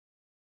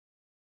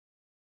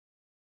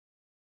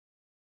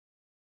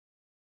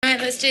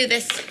let's do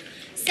this.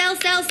 Sell.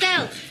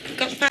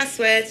 Got the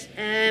password?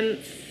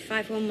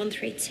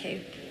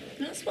 51132.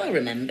 That's well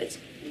remembered.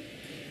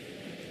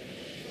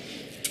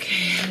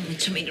 Okay, my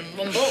tummy done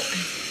rumble.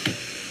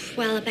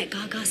 Well, I bet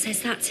Gaga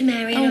says that to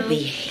Mary. Oh, Have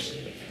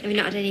we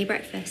not had any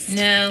breakfast?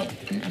 No,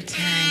 not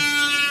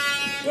today.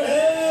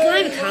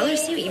 Blimey, Carla, I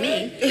see what you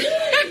mean.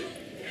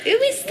 Who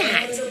is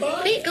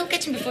that? Wait, go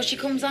get him before she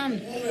comes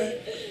on.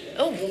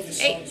 Oh,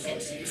 hey.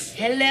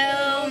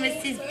 Hello,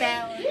 Mrs.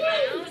 Bell.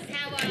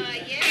 How are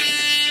you?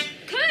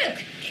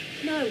 Kirk!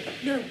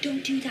 No,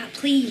 don't do that,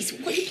 please.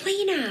 What are you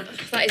playing at?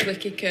 That is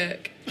wicked,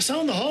 Kirk. I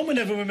sound the horn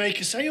whenever we make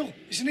a sale.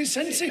 It's an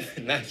incentive.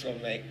 Nice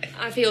one, mate.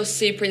 I feel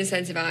super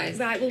incentivised.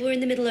 Right, well, we're in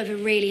the middle of a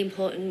really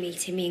important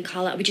meeting, me and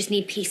Carla. We just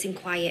need peace and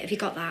quiet. Have you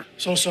got that?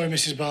 So sorry,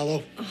 Mrs.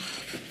 Barlow. Oh,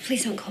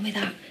 please don't call me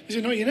that. Is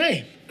it not your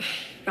name?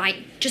 Right,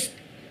 just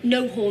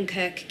no horn,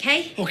 Kirk,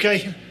 OK?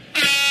 OK.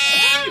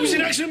 It was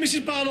an accident,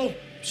 Mrs. Barlow.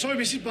 Sorry,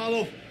 Mrs.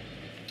 Barlow.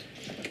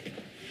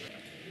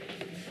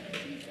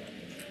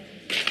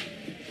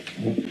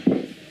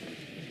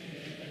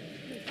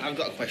 I've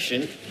got a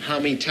question. How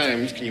many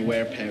times can you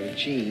wear a pair of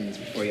jeans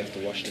before you have to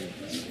wash them?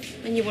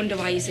 And you wonder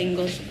why you're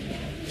single.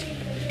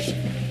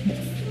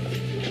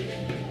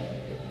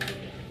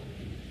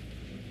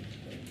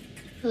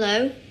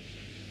 Hello?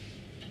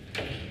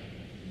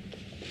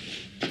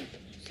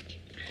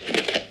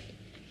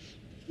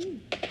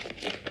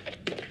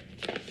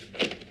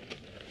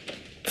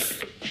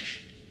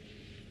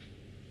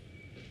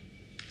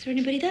 Is there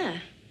anybody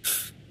there?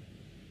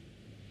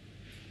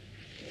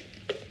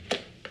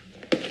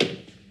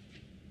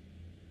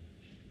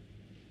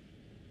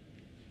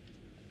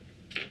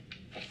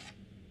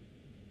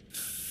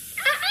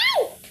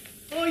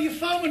 Oh, you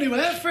found my new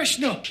air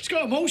freshener. It's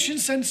got a motion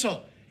sensor.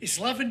 It's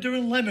lavender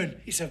and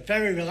lemon. It's a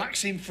very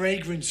relaxing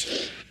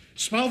fragrance.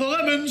 Smell the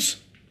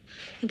lemons.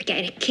 You'll be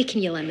getting a kick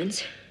in your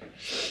lemons.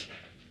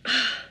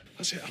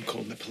 That's it, I'm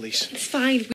calling the police. It's fine.